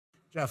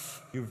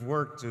Jeff, you've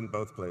worked in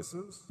both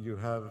places. You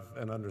have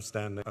an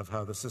understanding of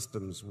how the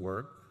systems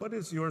work. What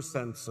is your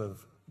sense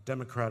of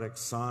democratic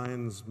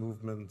signs,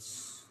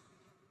 movements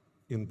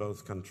in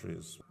both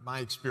countries? My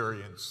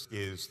experience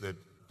is that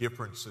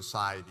different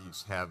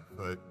societies have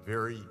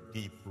very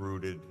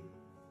deep-rooted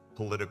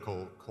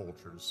political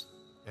cultures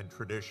and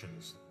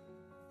traditions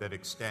that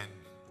extend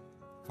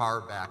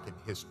far back in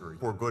history,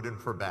 for good and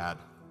for bad,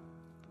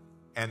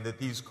 and that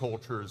these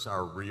cultures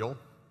are real,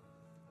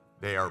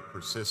 they are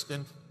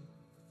persistent,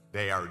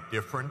 they are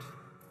different,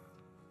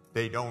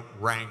 they don't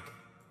rank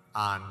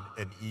on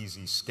an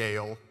easy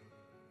scale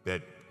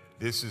that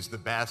this is the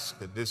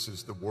best and this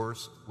is the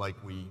worst like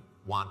we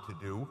want to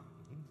do.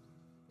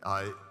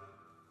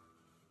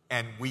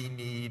 And we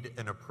need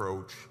an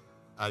approach.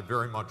 I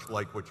very much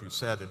like what you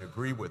said and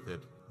agree with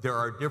it. There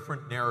are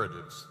different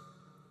narratives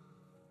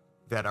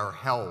that are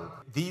held.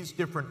 These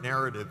different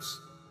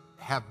narratives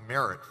have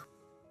merit.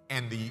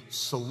 And the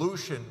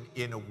solution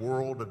in a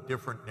world of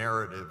different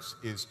narratives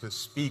is to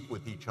speak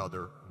with each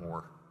other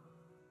more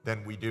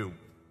than we do.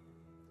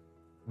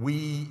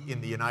 We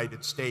in the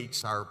United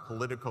States, our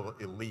political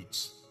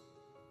elites,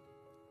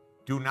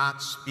 do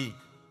not speak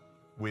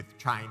with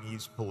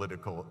Chinese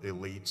political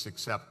elites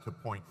except to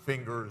point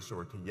fingers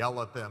or to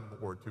yell at them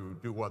or to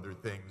do other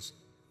things.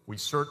 We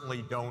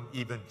certainly don't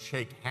even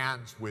shake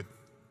hands with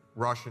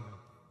Russian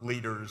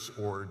leaders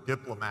or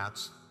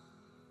diplomats.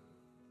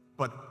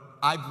 But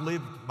I've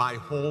lived my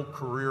whole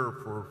career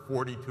for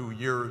 42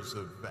 years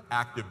of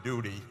active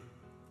duty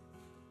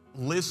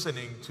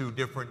listening to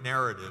different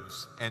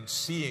narratives and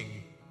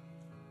seeing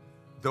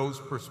those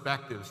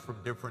perspectives from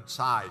different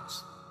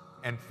sides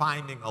and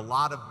finding a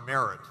lot of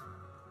merit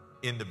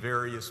in the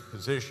various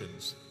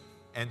positions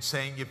and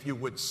saying if you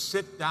would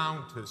sit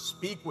down to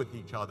speak with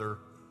each other,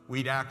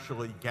 we'd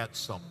actually get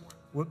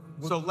somewhere.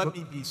 So let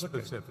me be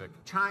specific. Okay.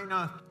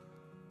 China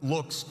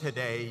looks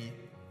today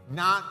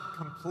not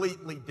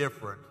completely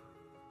different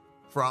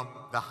from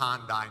the Han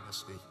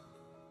Dynasty,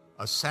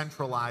 a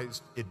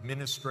centralized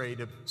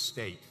administrative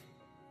state.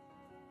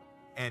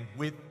 And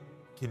with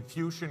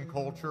Confucian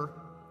culture,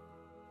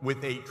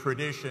 with a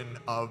tradition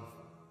of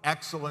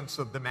excellence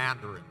of the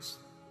Mandarins.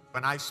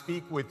 When I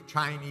speak with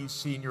Chinese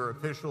senior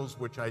officials,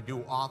 which I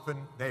do often,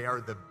 they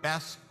are the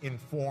best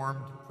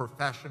informed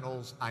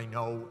professionals I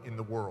know in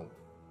the world.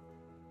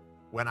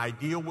 When I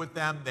deal with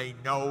them, they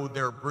know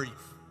their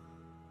brief.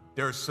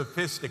 They're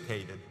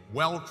sophisticated,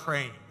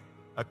 well-trained,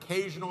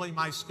 occasionally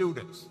my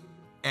students,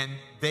 and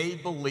they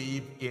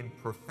believe in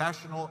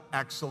professional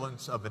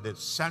excellence of a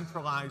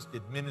decentralized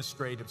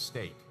administrative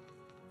state.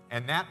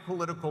 And that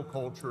political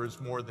culture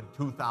is more than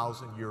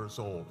 2,000 years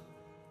old.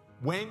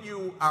 When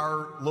you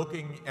are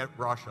looking at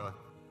Russia,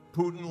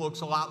 Putin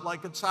looks a lot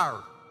like a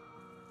Tsar.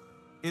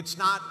 It's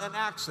not an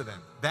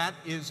accident. That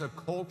is a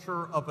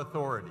culture of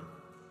authority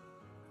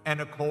and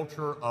a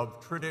culture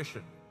of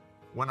tradition.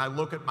 When I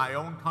look at my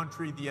own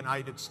country, the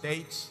United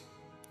States,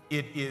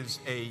 it is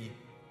a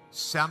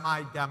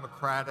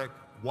semi-democratic,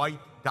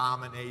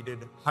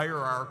 white-dominated,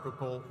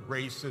 hierarchical,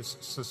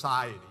 racist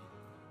society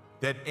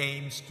that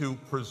aims to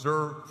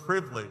preserve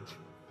privilege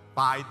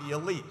by the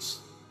elites.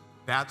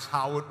 That's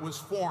how it was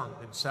formed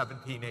in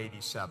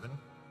 1787.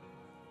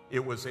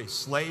 It was a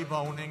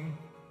slave-owning,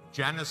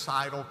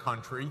 genocidal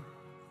country,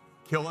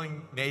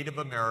 killing Native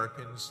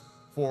Americans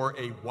for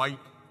a white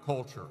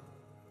culture.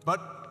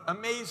 But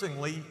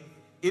amazingly,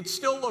 it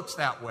still looks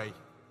that way,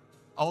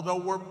 although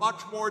we're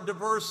much more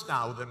diverse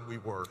now than we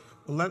were.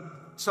 Let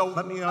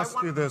me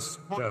ask you this,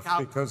 Jeff,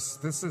 because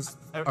this is...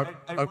 I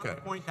want to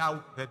point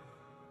out that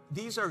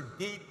these are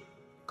deep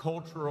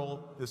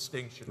cultural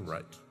distinctions.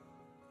 Right.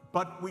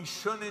 But we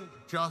shouldn't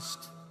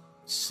just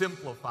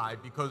simplify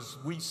because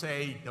we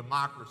say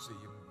democracy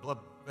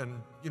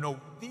and you know,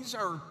 these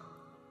are,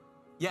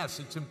 yes,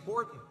 it's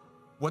important.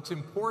 What's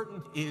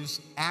important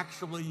is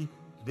actually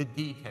the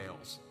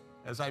details.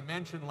 As I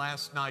mentioned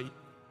last night,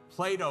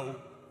 Plato,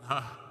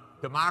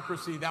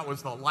 democracy, that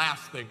was the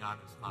last thing on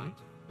his mind.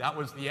 That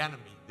was the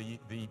enemy.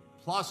 The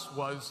plus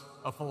was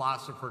a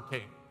philosopher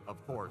king, of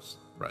course,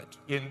 right,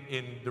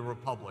 in the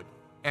Republic.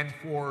 And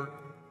for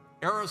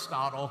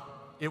Aristotle,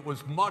 it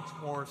was much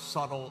more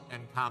subtle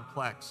and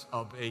complex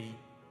of a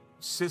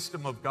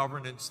system of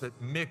governance that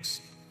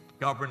mixed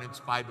governance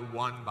by the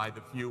one, by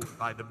the few,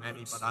 by the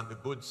many, but on the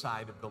good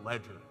side of the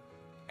ledger.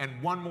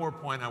 And one more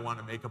point I want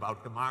to make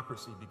about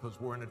democracy, because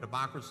we're in a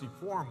democracy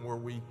forum where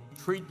we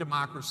treat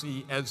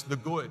democracy as the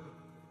good.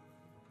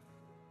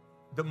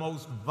 The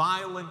most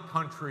violent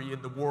country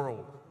in the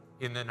world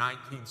in the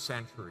 19th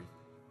century,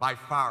 by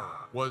far,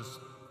 was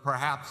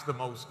perhaps the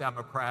most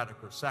democratic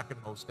or second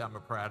most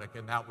democratic,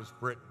 and that was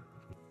Britain.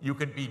 You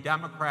can be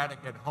democratic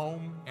at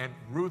home and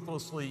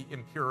ruthlessly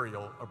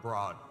imperial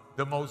abroad.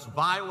 The most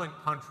violent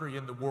country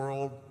in the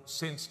world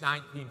since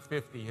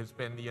 1950 has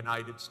been the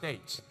United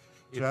States.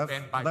 It's Jeff,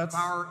 been by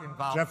far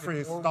involved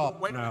Jeffrey, in more,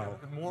 stop wait a now. minute,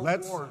 in more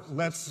Let's,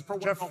 wars.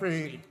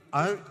 Jeffrey,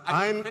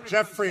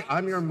 Jeffrey,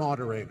 I'm your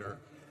moderator,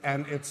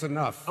 and it's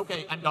enough.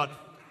 Okay, I'm done.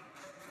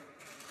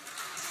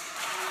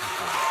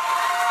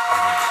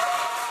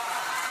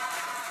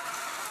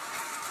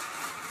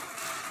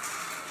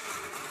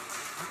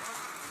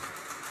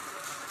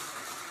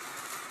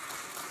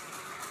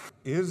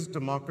 Is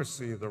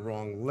democracy the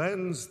wrong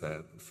lens,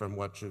 then, from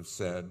what you've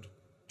said,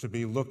 to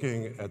be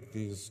looking at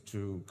these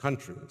two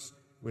countries,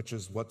 which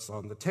is what's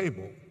on the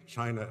table,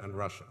 China and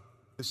Russia?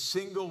 The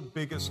single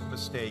biggest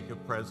mistake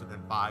of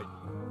President Biden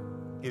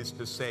is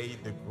to say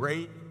the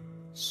great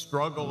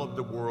struggle of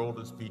the world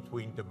is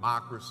between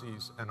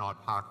democracies and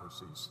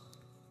autocracies.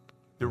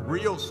 The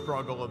real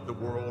struggle of the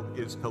world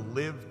is to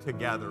live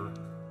together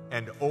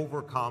and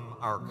overcome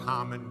our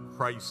common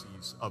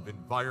crises of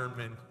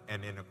environment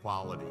and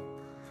inequality.